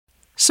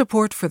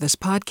Support for this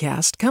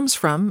podcast comes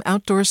from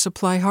Outdoor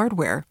Supply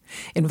Hardware,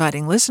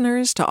 inviting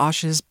listeners to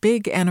Osh's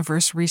big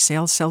anniversary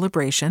sale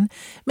celebration,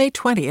 May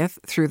 20th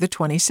through the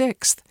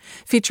 26th,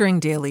 featuring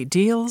daily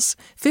deals,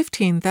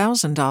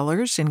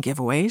 $15,000 in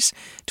giveaways,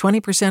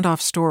 20% off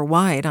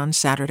store-wide on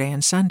Saturday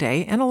and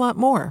Sunday, and a lot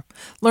more.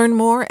 Learn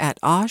more at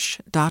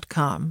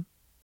osh.com.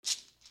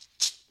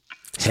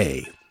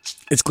 Hey,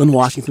 it's Glenn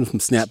Washington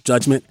from Snap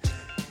Judgment,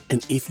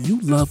 and if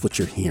you love what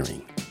you're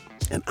hearing,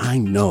 and I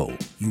know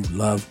you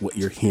love what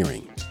you're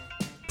hearing,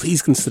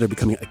 please consider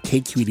becoming a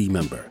KQED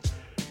member.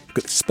 You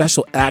get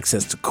special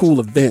access to cool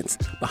events,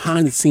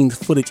 behind-the-scenes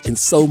footage, and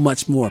so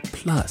much more.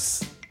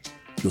 Plus,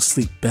 you'll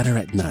sleep better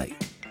at night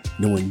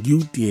knowing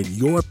you did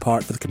your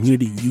part for the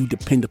community you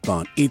depend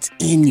upon. It's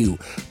in you.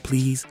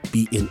 Please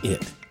be in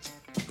it.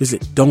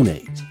 Visit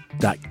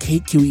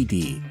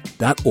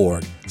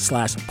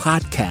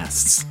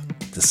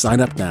donate.kqed.org/podcasts to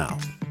sign up now.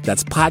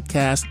 That's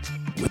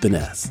podcast with an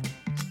S.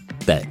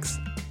 Thanks.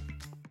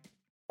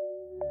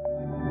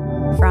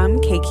 From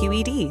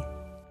KQED.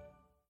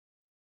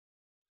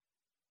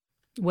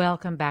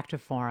 Welcome back to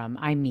Forum.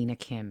 I'm Mina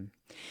Kim.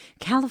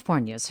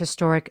 California's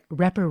historic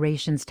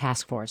Reparations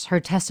Task Force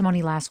heard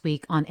testimony last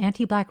week on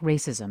anti-Black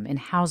racism in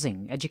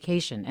housing,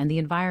 education, and the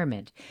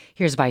environment.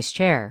 Here's Vice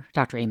Chair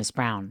Dr. Amos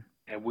Brown.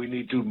 And we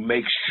need to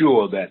make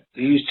sure that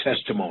these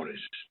testimonies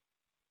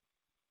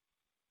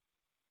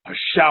are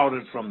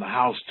shouted from the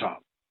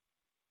housetop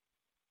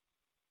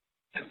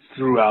and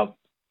throughout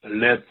the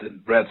length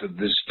and breadth of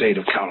this state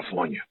of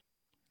California.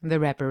 The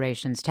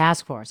Reparations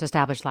Task Force,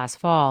 established last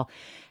fall,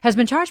 has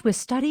been charged with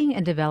studying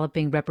and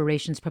developing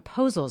reparations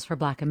proposals for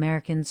Black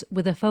Americans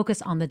with a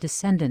focus on the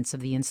descendants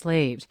of the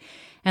enslaved.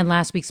 And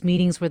last week's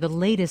meetings were the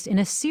latest in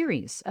a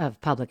series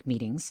of public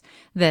meetings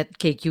that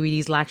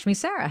KQED's Lakshmi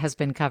Sarah has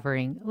been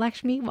covering.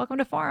 Lakshmi, welcome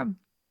to Forum.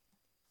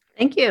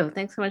 Thank you.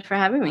 Thanks so much for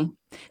having me.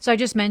 So I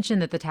just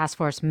mentioned that the task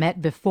force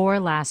met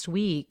before last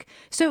week.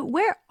 So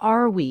where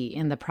are we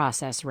in the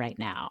process right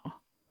now?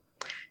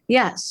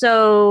 Yeah,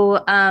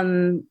 so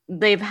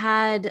they've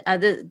had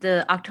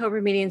the October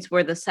meetings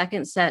were the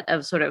second set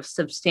of sort of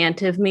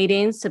substantive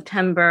meetings.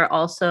 September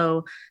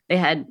also, they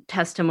had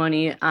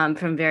testimony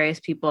from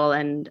various people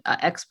and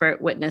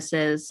expert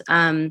witnesses.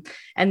 And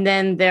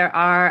then there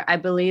are, I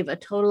believe, a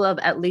total of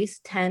at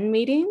least 10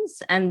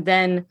 meetings. And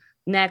then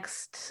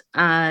next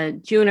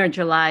June or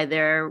July,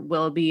 there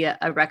will be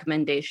a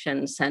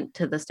recommendation sent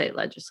to the state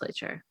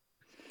legislature.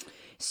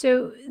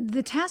 So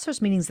the task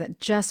force meetings that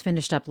just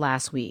finished up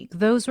last week,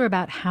 those were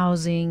about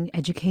housing,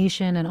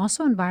 education, and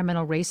also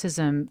environmental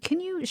racism. Can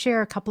you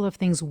share a couple of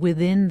things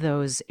within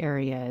those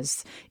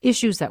areas,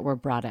 issues that were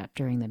brought up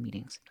during the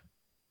meetings?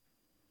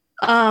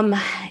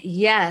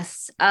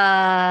 Yes,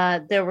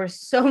 there were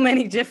so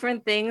many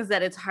different things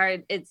that it's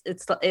hard. It's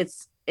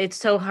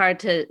so hard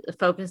to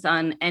focus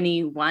on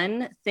any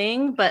one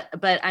thing. But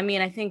I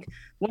mean, I think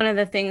one of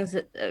the things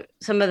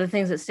some of the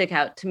things that stick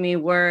out to me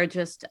were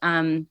just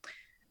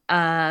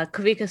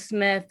Kavika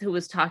Smith, who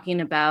was talking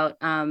about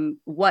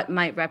what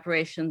might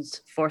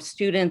reparations for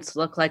students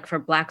look like for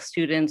Black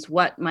students?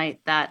 What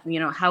might that,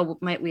 how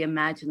might we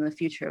imagine the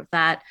future of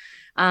that?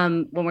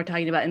 When we're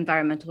talking about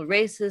environmental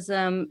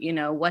racism,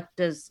 what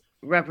does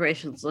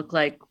reparations look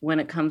like when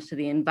it comes to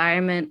the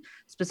environment,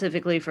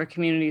 specifically for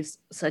communities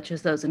such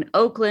as those in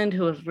Oakland,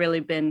 who have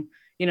really been,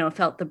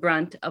 felt the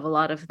brunt of a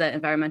lot of the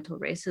environmental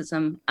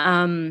racism?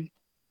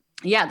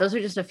 Those are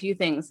just a few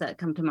things that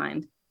come to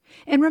mind.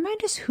 And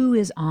remind us who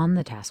is on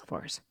the task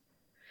force.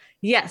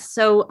 Yes.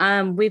 So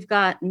we've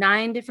got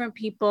 9 different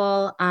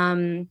people,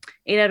 8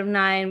 out of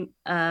 9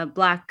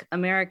 Black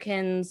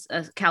Americans,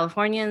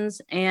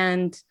 Californians,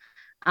 and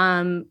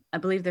I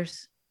believe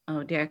there's,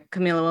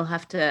 Kamilah will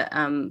have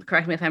to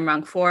correct me if I'm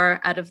wrong,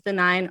 4 out of the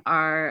 9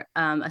 are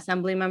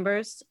assembly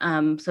members,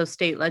 so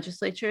state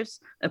legislatures,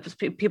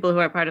 people who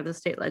are part of the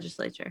state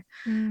legislature.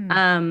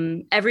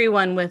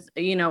 Everyone with,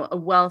 a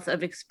wealth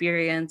of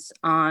experience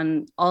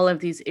on all of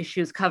these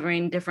issues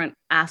covering different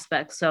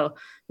aspects. So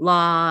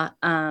law,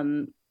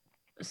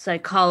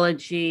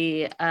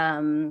 psychology,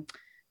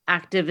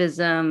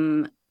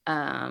 activism.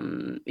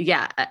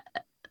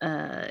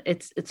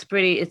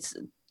 It's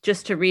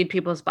just to read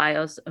people's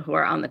bios who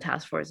are on the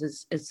task force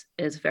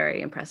is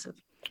very impressive.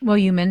 Well,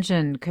 you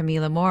mentioned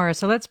Kamilah Moore,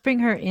 so let's bring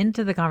her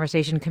into the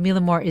conversation.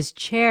 Kamilah Moore is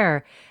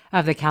chair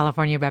of the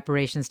California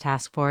Reparations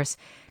Task Force.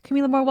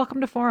 Kamilah Moore,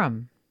 welcome to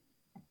Forum.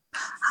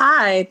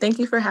 Hi, thank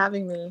you for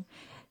having me.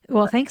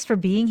 Well, thanks for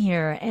being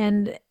here.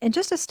 And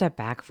just to step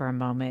back for a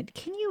moment,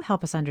 can you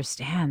help us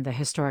understand the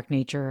historic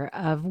nature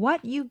of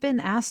what you've been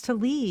asked to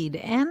lead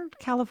and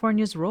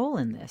California's role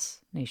in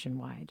this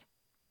nationwide?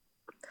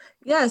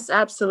 Yes,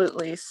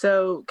 absolutely.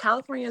 So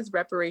California's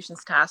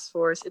Reparations Task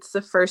Force, it's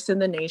the first in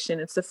the nation.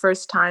 It's the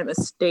first time a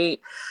state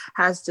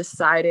has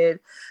decided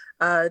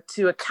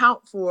to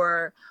account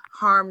for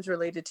harms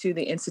related to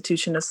the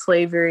institution of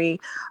slavery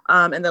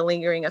and the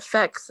lingering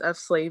effects of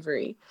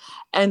slavery.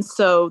 And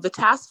so the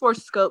task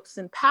force scopes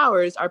and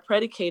powers are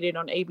predicated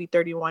on AB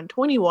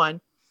 3121,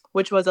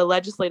 which was a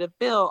legislative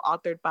bill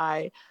authored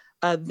by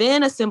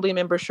then Assembly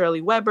Member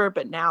Shirley Weber,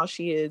 but now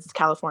she is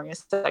California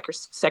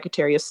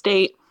Secretary of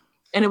State.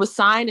 And it was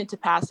signed into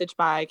passage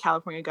by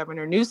California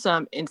Governor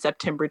Newsom in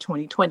September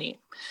 2020.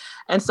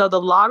 And so the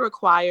law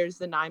requires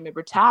the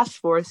 9-member task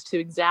force to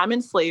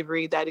examine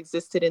slavery that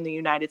existed in the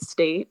United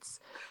States,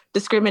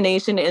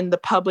 discrimination in the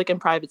public and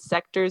private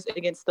sectors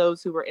against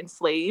those who were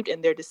enslaved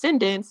and their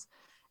descendants,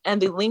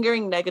 and the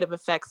lingering negative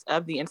effects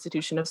of the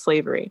institution of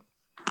slavery.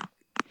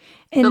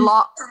 And, the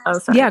law. Oh,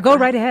 sorry. Yeah, go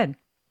right ahead.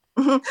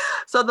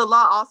 So the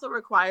law also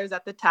requires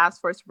that the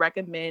task force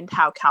recommend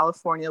how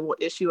California will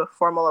issue a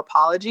formal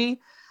apology,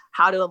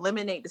 how to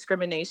eliminate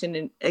discrimination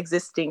in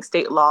existing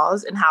state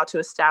laws, and how to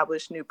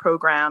establish new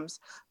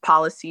programs,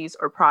 policies,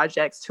 or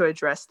projects to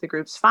address the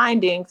group's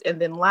findings. And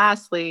then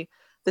lastly,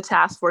 the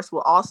task force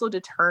will also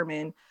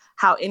determine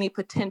how any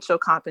potential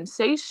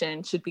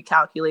compensation should be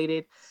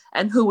calculated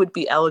and who would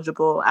be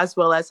eligible, as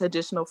well as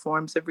additional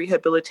forms of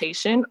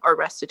rehabilitation or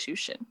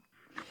restitution.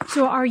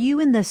 So are you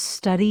in the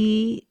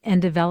study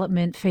and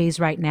development phase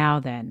right now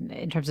then,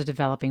 in terms of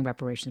developing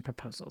reparations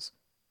proposals?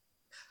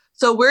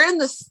 So we're in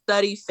the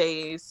study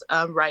phase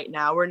right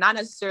now. We're not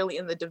necessarily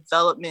in the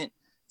development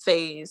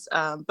phase,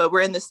 but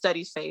we're in the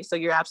study phase. So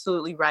you're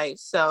absolutely right.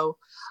 So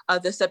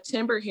the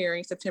September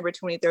hearing, September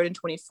 23rd and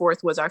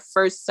 24th, was our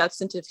first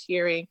substantive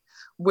hearing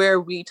where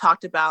we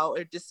talked about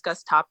or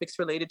discussed topics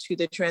related to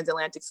the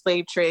transatlantic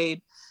slave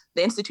trade,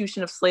 the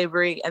institution of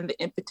slavery, and the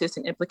impetus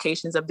and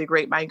implications of the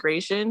Great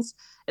Migrations.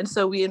 And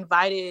so we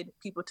invited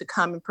people to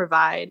come and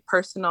provide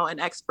personal and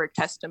expert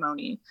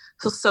testimony.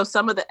 So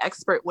some of the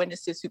expert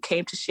witnesses who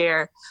came to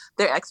share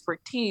their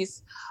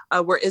expertise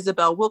were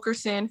Isabel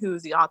Wilkerson,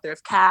 who's the author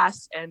of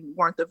Caste and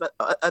Warmth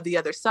of the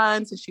Other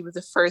Sons, and she was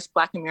the first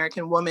Black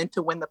American woman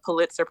to win the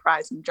Pulitzer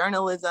Prize in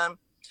Journalism.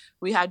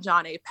 We had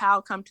John A.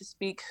 Powell come to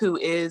speak, who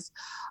is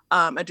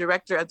a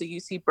director of the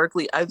UC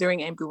Berkeley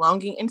Othering and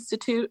Belonging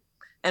Institute.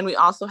 And we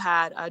also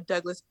had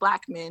Douglas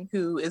Blackman,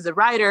 who is a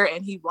writer,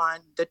 and he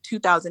won the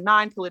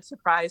 2009 Pulitzer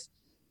Prize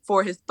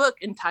for his book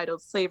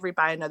entitled Slavery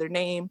by Another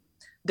Name,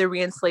 The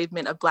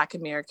Re-Enslavement of Black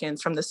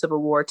Americans from the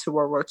Civil War to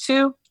World War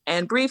II.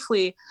 And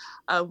briefly,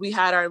 we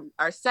had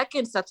our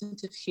second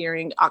substantive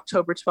hearing,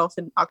 October 12th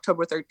and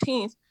October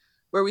 13th,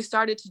 where we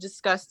started to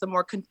discuss the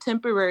more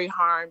contemporary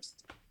harms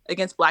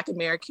against Black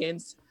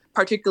Americans,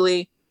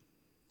 particularly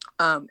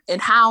in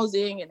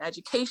housing and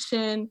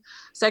education,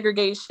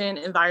 segregation,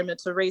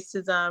 environmental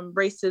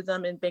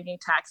racism in banking,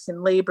 tax,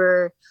 and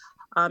labor,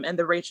 and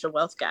the racial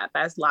wealth gap,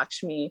 as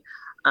Lakshmi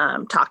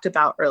talked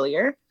about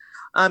earlier.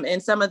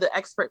 And some of the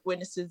expert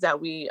witnesses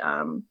that we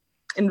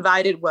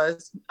invited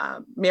was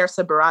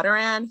Mirza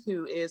Baradaran,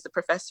 who is a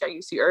professor at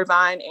UC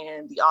Irvine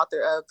and the author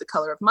of The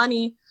Color of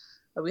Money.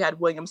 We had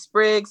William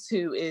Spriggs,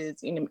 who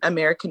is an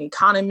American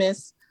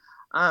economist,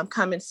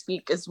 come and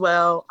speak as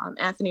well.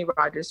 Anthony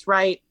Rogers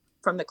Wright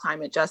from the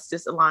Climate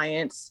Justice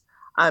Alliance,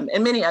 and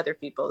many other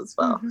people as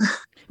well. Mm-hmm.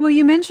 Well,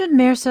 you mentioned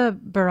Mirza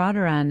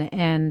Baradaran,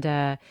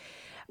 and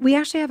we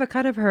actually have a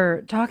cut of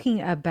her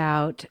talking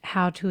about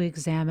how to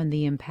examine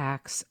the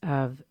impacts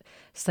of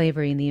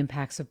slavery and the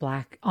impacts of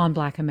Black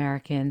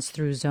Americans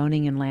through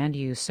zoning and land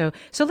use. So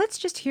let's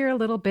just hear a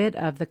little bit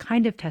of the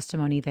kind of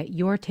testimony that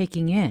you're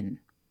taking in.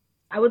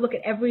 I would look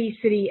at every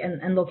city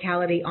and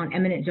locality on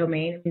eminent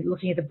domain.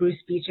 Looking at the Bruce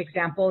Beach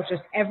example,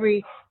 just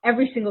every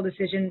single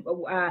decision,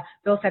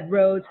 Bill said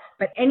roads,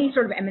 but any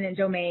sort of eminent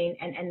domain,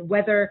 and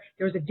whether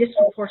there was a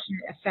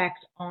disproportionate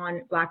effect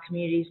on Black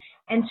communities.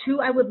 And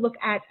two, I would look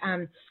at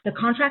the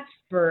contracts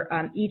for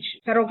each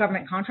federal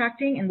government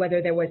contracting and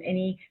whether there was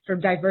any sort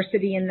of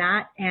diversity in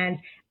that. And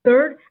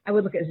third, I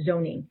would look at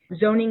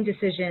zoning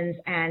decisions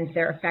and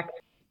their effects.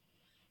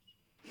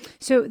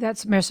 So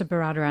that's Mirza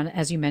Baradaran,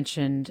 as you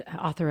mentioned,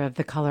 author of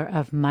The Color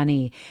of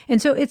Money.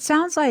 And so it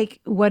sounds like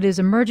what is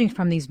emerging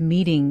from these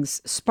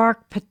meetings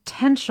spark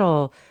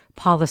potential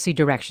policy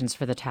directions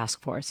for the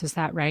task force. Is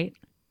that right?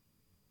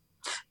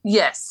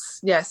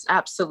 Yes,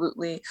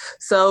 absolutely.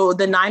 So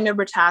the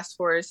 9-member task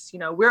force,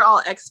 we're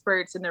all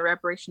experts in the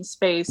reparation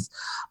space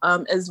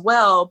as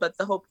well. But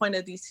the whole point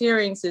of these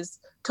hearings is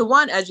to,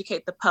 one,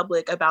 educate the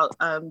public about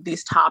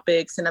these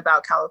topics and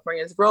about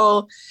California's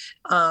role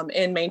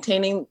in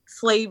maintaining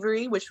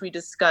slavery, which we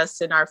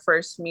discussed in our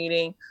first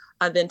meeting,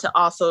 then to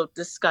also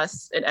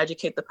discuss and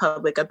educate the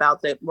public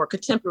about the more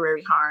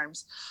contemporary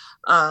harms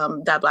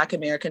that Black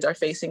Americans are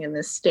facing in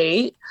this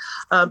state.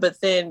 But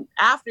then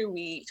after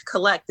we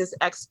collect this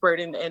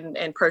expert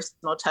and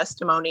personal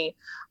testimony,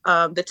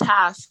 the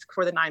task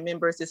for the 9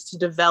 members is to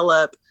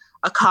develop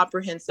a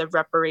comprehensive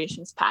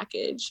reparations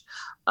package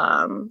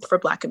for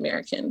Black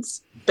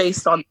Americans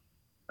based on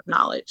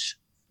knowledge.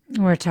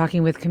 We're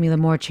talking with Kamilah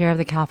Moore, chair of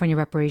the California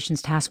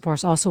Reparations Task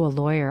Force, also a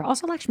lawyer.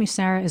 Also, Lakshmi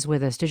Sarah is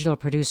with us, digital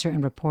producer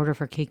and reporter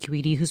for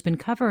KQED, who's been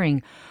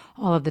covering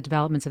all of the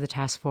developments of the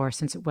task force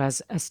since it was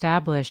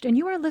established. And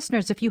you, our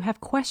listeners, if you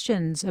have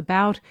questions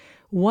about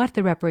what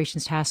the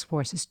Reparations Task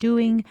Force is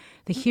doing,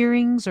 the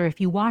hearings, or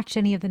if you watched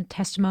any of the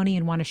testimony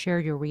and want to share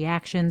your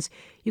reactions,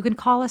 you can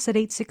call us at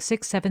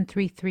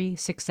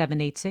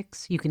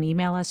 866-733-6786. You can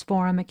email us,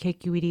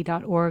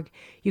 forum@kqed.org.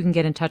 You can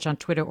get in touch on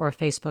Twitter or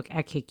Facebook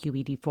at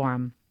KQED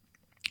Forum.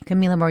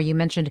 Kamilah Moore, you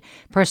mentioned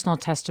personal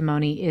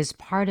testimony is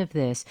part of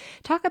this.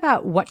 Talk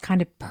about what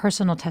kind of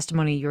personal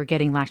testimony you're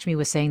getting. Lakshmi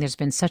was saying there's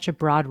been such a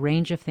broad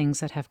range of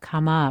things that have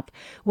come up.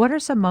 What are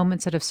some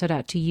moments that have stood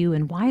out to you,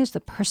 and why is the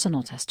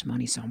personal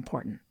testimony so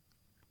important?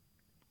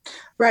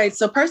 Right.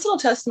 So personal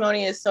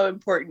testimony is so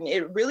important.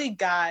 It really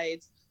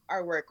guides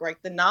our work, right?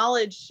 The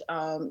knowledge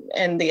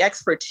and the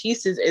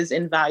expertise is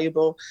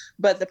invaluable,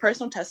 but the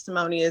personal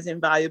testimony is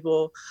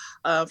invaluable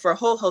for a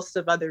whole host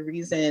of other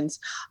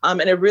reasons.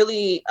 And it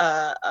really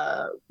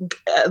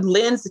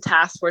lends the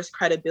task force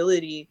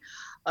credibility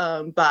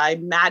by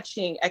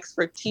matching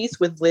expertise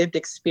with lived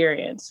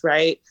experience,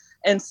 right?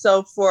 And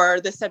so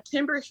for the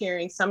September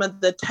hearing, some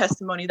of the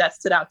testimony that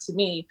stood out to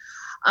me,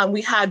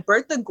 we had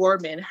Bertha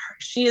Gorman.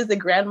 She is the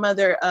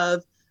grandmother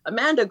of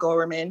Amanda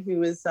Gorman,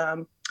 who is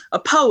a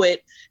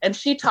poet, and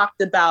she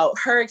talked about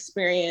her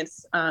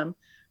experience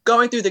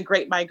going through the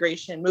Great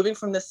Migration, moving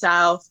from the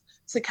South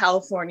to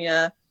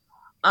California,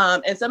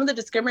 and some of the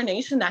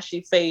discrimination that she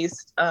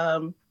faced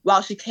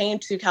while she came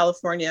to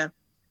California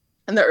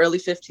in the early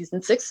 50s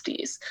and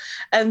 60s.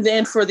 And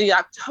then for the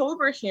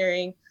October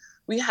hearing,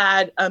 we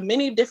had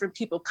many different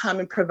people come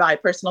and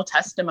provide personal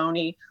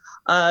testimony.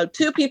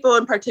 Two people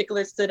in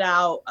particular stood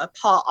out.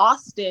 Paul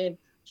Austin,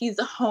 he's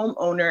a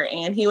homeowner,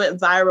 and he went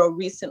viral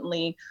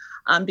recently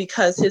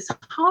because his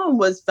home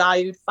was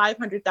valued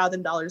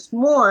 $500,000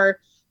 more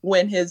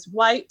when his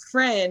white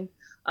friend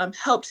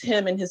helped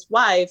him and his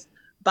wife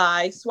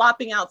by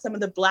swapping out some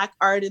of the Black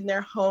art in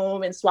their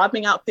home and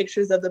swapping out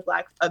pictures of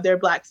their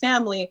Black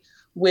family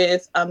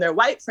with their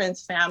white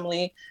friend's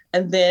family.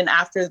 And then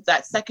after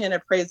that second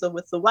appraisal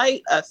with the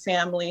white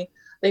family,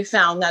 they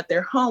found that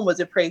their home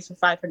was appraised for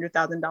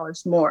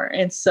 $500,000 more.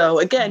 And so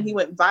again, he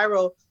went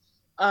viral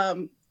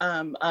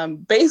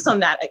based on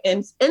that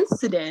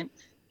incident.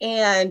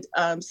 And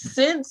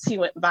since he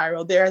went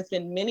viral, there has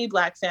been many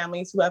Black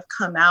families who have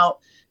come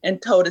out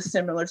and told a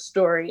similar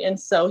story. And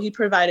so he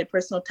provided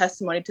personal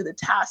testimony to the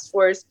task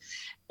force.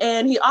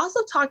 And he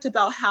also talked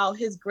about how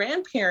his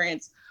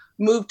grandparents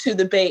moved to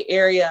the Bay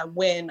Area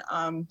when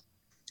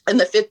in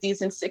the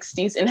 50s and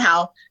 60s, and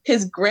how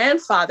his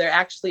grandfather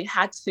actually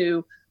had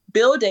to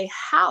build a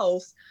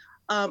house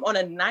on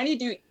a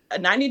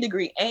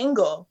 90-degree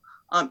angle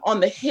on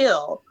the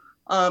hill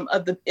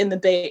in the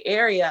Bay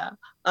Area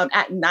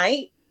at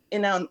night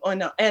and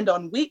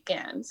on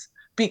weekends,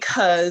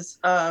 because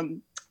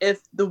if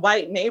the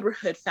white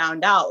neighborhood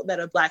found out that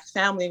a Black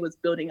family was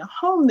building a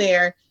home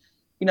there,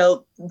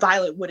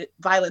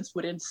 violence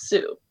would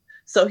ensue.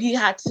 So he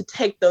had to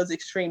take those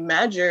extreme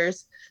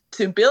measures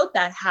to build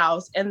that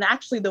house. And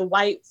actually, the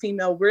white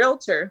female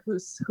realtor who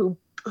sold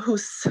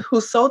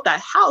that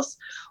house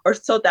or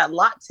sold that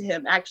lot to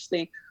him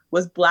actually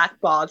was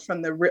blackballed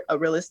from the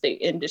real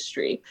estate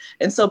industry.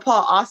 And so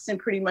Paul Austin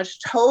pretty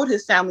much told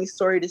his family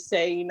story to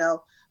say,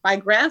 my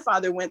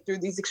grandfather went through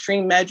these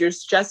extreme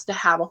measures just to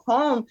have a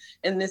home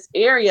in this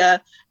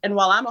area. And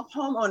while I'm a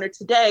homeowner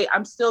today,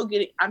 I'm still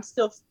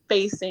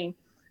facing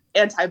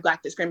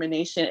anti-Black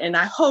discrimination. And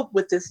I hope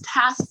with this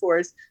task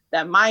force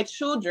that my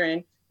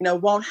children,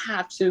 won't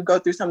have to go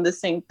through some of the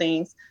same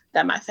things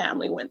that my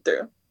family went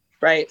through.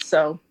 Right.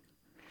 So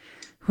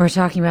we're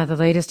talking about the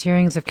latest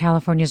hearings of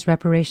California's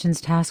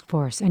Reparations Task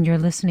Force, and you're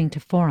listening to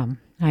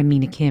Forum. I'm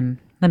Mina Kim.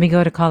 Let me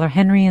go to caller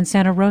Henry in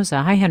Santa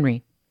Rosa. Hi,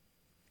 Henry.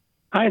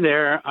 Hi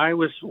there. I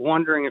was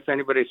wondering if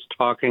anybody's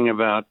talking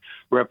about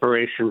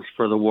reparations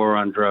for the war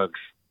on drugs.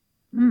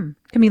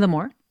 Kamilah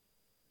Moore.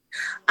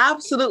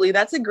 Absolutely.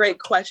 That's a great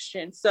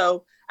question.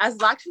 So as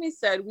Lakshmi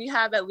said, we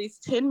have at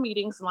least 10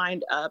 meetings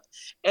lined up,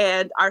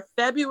 and our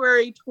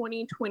February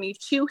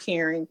 2022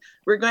 hearing,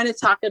 we're going to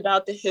talk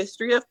about the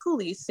history of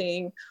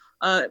policing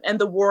and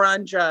the war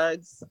on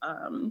drugs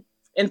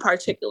in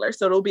particular.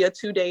 So it'll be a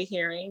 2-day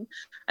hearing.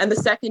 And the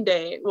second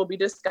day, we'll be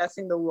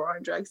discussing the war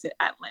on drugs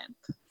at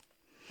length.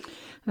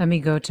 Let me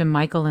go to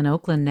Michael in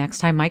Oakland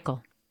next. Hi,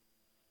 Michael.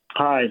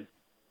 Hi.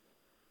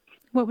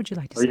 What would you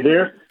like to say? Are you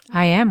there?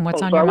 I am.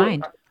 What's on your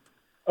mind?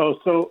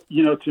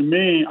 To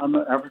me, I'm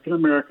an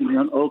African-American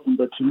here in Oakland,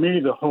 but to me,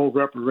 the whole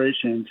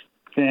reparations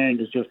thing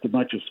is just a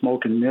bunch of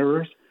smoke and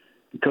mirrors,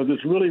 because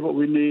it's really what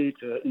we need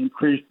to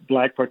increase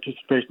Black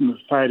participation in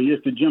society.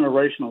 It's the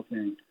generational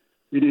thing.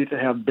 We need to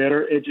have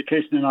better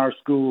education in our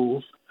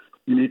schools.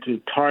 We need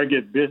to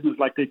target business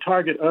like they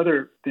target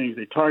other things.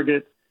 They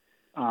target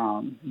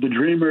the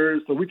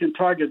dreamers, so we can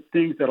target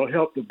things that'll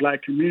help the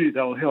Black community,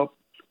 that'll help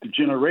the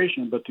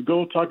generation. But to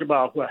go talk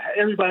about what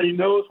everybody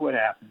knows what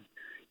happens,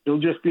 it'll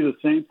just be the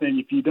same thing.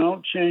 If you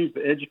don't change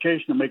the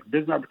education and make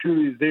business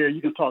opportunities there, you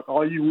can talk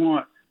all you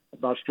want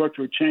about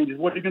structural changes.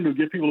 What are you going to do?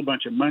 Give people a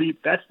bunch of money?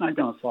 That's not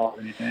going to solve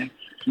anything.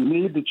 You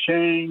need to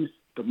change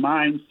the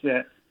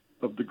mindset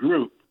of the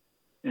group,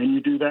 and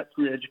you do that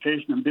through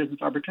education and business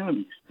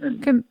opportunities.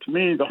 And to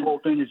me, the whole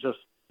thing is just,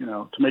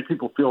 to make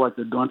people feel like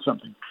they're doing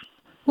something.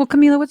 Well,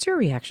 Kamilah, what's your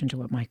reaction to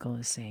what Michael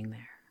is saying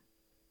there?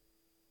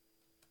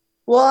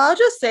 Well, I'll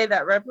just say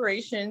that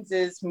reparations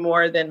is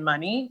more than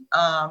money.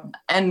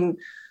 And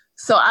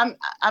so I'm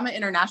an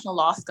international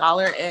law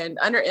scholar, and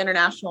under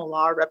international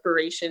law,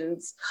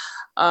 reparations,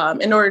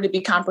 in order to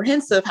be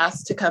comprehensive,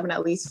 has to come in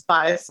at least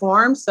 5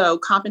 forms. So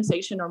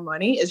compensation or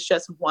money is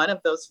just one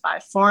of those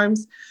 5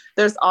 forms.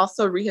 There's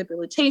also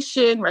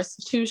rehabilitation,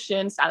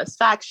 restitution,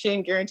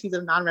 satisfaction, guarantees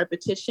of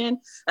non-repetition.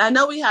 And I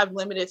know we have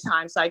limited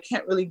time, so I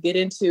can't really get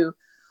into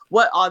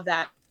what all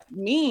that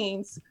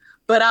means.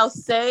 But I'll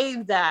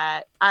say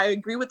that I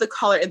agree with the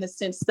caller in the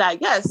sense that,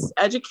 yes,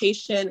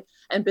 education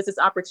and business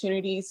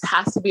opportunities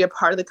has to be a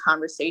part of the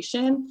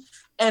conversation.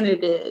 And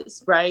it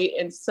is, right?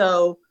 And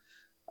so,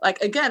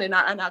 again, in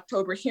our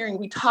October hearing,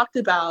 we talked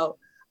about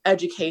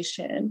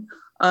education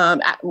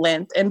at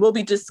length, and we'll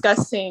be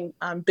discussing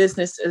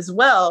business as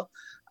well.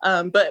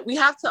 But we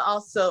have to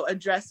also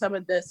address some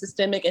of the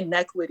systemic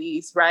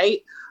inequities,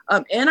 right,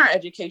 in our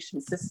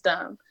education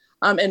system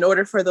in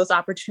order for those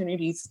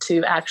opportunities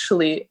to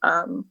actually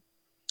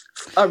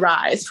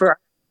arise for.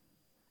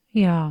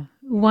 Yeah.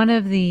 One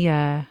of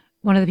the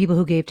people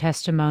who gave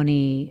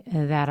testimony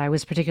that I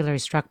was particularly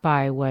struck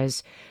by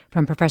was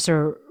from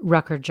Professor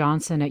Rucker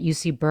Johnson at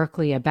UC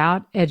Berkeley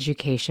about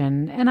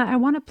education. And I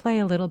want to play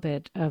a little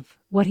bit of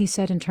what he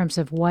said in terms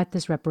of what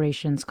this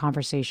reparations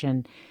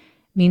conversation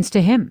means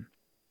to him.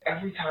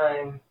 Every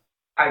time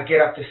I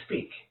get up to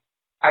speak,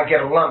 I get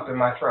a lump in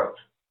my throat.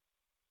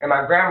 And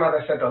my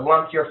grandmother said the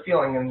lump you're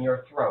feeling in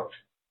your throat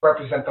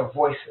represent the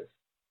voices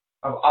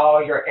of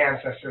all your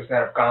ancestors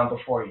that have gone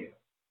before you,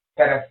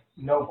 that have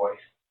no voice.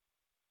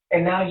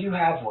 And now you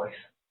have voice,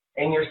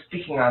 and you're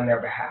speaking on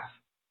their behalf.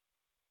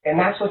 And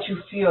that's what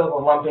you feel,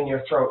 the lump in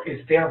your throat,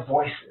 is their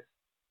voices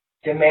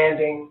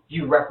demanding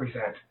you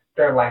represent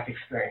their life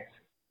experience.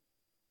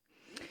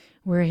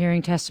 We're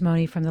hearing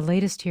testimony from the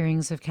latest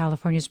hearings of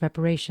California's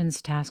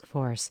Reparations Task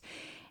Force.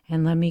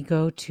 And let me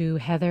go to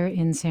Heather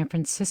in San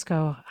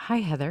Francisco. Hi,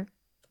 Heather.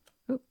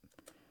 Oop.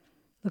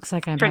 Looks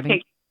like I'm having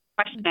a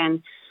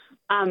question.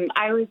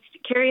 I was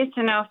curious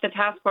to know if the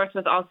task force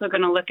was also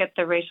going to look at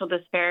the racial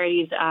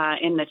disparities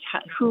in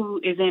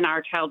who is in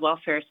our child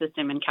welfare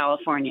system in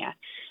California.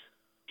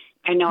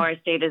 I know our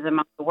state is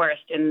among the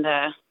worst in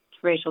the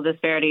racial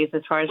disparities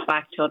as far as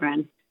Black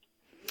children.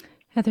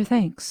 Heather,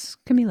 thanks.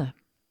 Kamilah.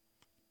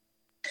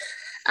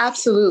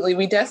 Absolutely.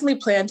 We definitely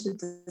plan to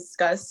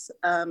discuss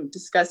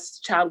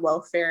child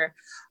welfare.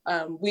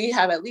 We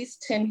have at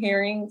least 10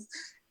 hearings,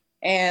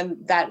 and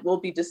that will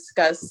be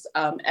discussed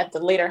at the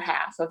later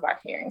half of our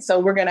hearing. So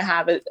we're going to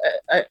have a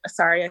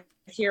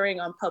hearing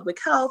on public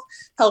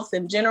health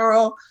in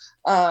general,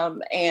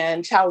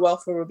 and child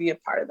welfare will be a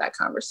part of that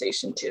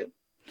conversation too.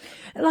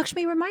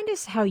 Lakshmi, remind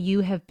us how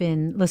you have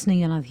been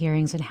listening in on the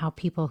hearings and how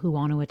people who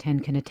want to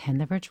attend can attend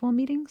the virtual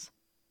meetings.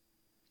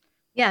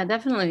 Yeah,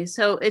 definitely.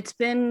 So it's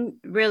been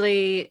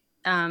really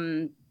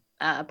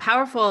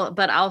powerful,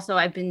 but also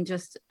I've been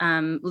just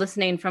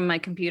listening from my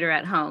computer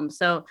at home.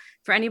 So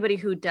for anybody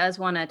who does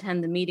want to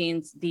attend the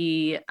meetings,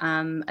 the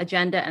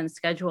agenda and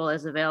schedule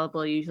is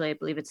available. Usually, I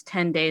believe it's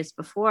 10 days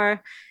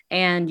before,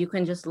 and you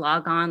can just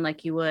log on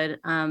like you would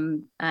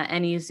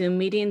any Zoom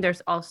meeting.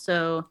 There's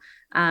also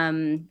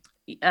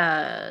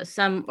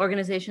some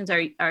organizations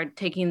are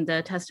taking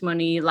the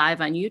testimony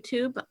live on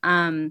YouTube.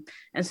 And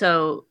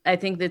so I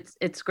think that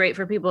it's great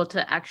for people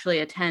to actually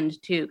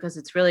attend too, because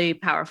it's really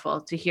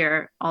powerful to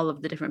hear all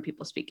of the different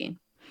people speaking.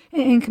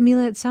 And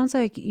Kamilah, it sounds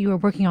like you are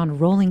working on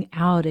rolling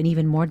out an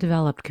even more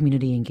developed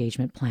community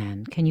engagement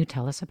plan. Can you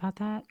tell us about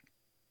that?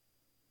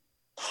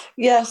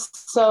 Yes.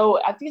 So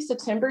at the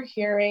September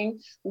hearing,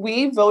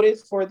 we voted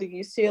for the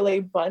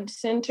UCLA Bundt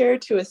Center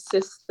to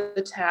assist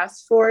the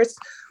task force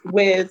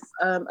with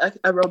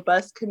a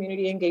robust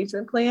community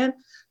engagement plan.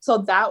 So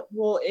that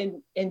will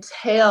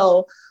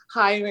entail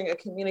hiring a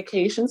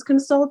communications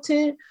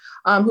consultant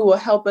who will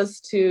help us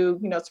to,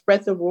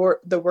 spread the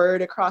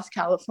word across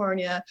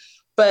California.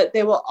 But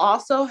they will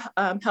also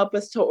help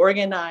us to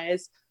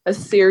organize a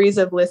series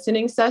of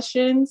listening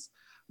sessions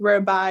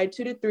whereby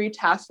 2 to 3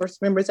 task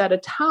force members at a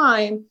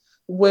time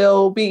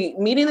will be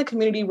meeting the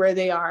community where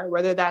they are,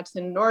 whether that's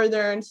in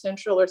Northern,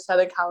 Central, or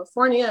Southern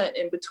California, and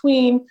in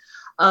between,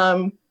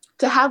 to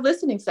have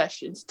listening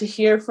sessions, to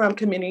hear from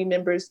community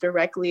members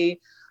directly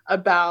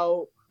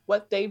about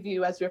what they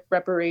view as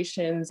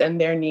reparations and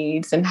their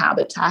needs, and how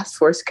the task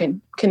force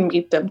can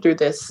meet them through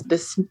this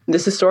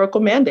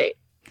historical mandate.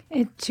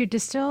 And to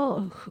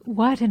distill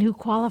what and who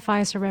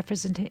qualifies for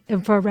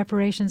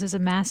reparations is a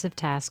massive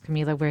task,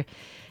 Kamilah. We're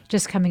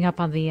just coming up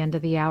on the end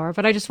of the hour,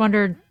 but I just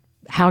wondered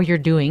how you're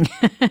doing,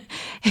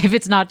 if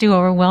it's not too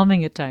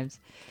overwhelming at times.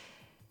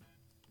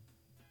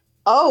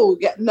 Oh,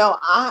 yeah, no,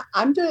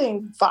 I'm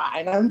doing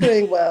fine. I'm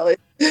doing well.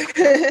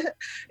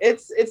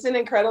 It's an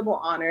incredible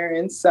honor.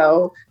 And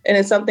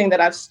it's something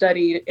that I've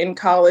studied in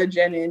college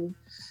and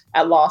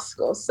at law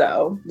school.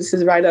 So this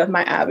is right up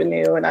my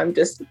avenue, and I'm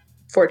just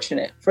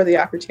fortunate for the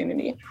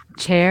opportunity.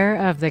 Chair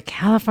of the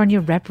California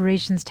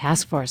Reparations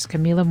Task Force,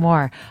 Kamilah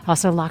Moore.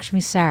 Also,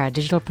 Lakshmi Sarah,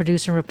 digital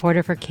producer and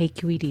reporter for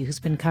KQED, who's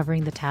been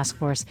covering the task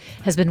force,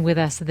 has been with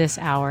us this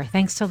hour.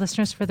 Thanks to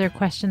listeners for their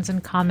questions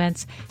and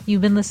comments.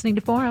 You've been listening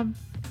to Forum.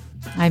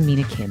 I'm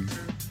Mina Kim.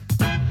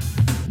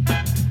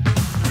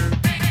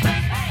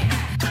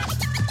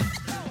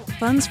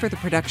 Funds for the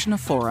production of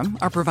Forum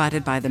are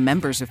provided by the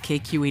members of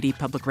KQED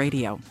Public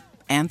Radio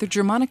and the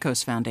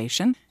Germanicos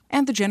Foundation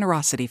and the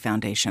Generosity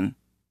Foundation.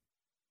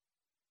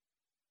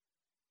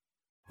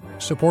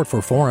 Support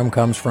for Forum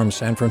comes from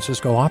San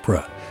Francisco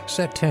Opera.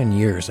 Set 10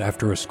 years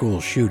after a school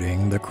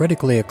shooting, the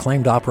critically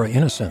acclaimed opera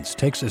Innocence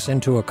takes us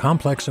into a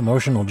complex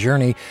emotional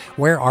journey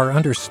where our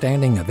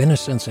understanding of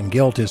innocence and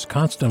guilt is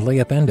constantly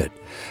upended.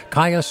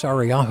 Kaya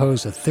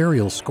Sariaho's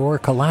ethereal score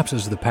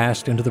collapses the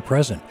past into the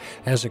present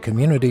as a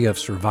community of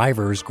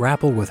survivors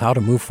grapple with how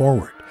to move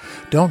forward.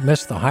 Don't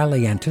miss the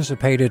highly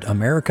anticipated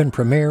American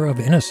premiere of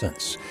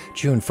Innocence,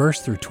 June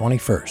 1st through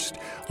 21st.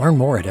 Learn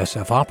more at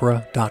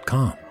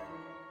sfopera.com.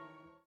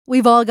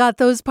 We've all got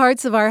those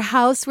parts of our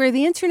house where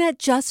the internet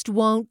just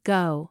won't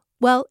go.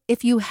 Well,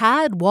 if you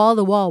had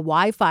wall-to-wall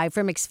Wi-Fi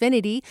from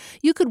Xfinity,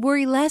 you could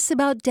worry less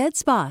about dead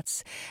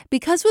spots.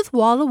 Because with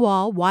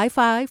wall-to-wall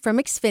Wi-Fi from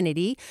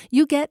Xfinity,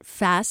 you get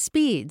fast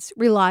speeds,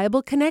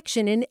 reliable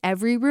connection in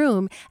every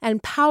room,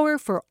 and power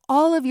for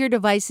all of your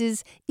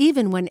devices,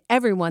 even when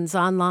everyone's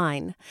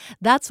online.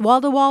 That's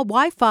wall-to-wall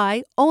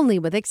Wi-Fi only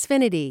with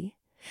Xfinity.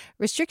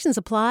 Restrictions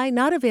apply,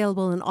 not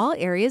available in all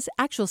areas.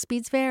 Actual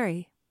speeds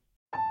vary.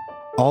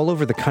 All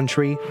over the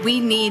country, we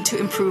need to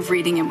improve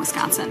reading in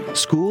Wisconsin.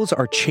 Schools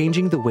are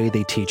changing the way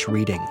they teach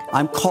reading.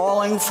 I'm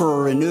calling for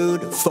a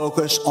renewed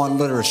focus on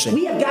literacy.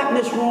 We have gotten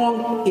this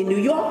wrong in New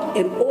York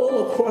and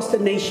all across the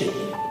nation.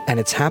 And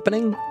it's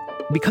happening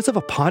because of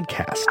a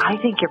podcast. I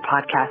think your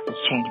podcast has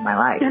changed my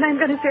life. And I'm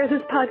going to share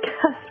this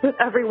podcast with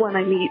everyone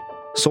I meet.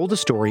 Sold a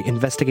Story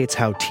investigates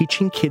how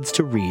teaching kids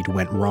to read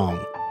went wrong.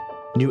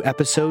 New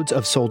episodes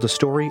of Sold a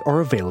Story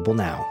are available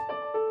now.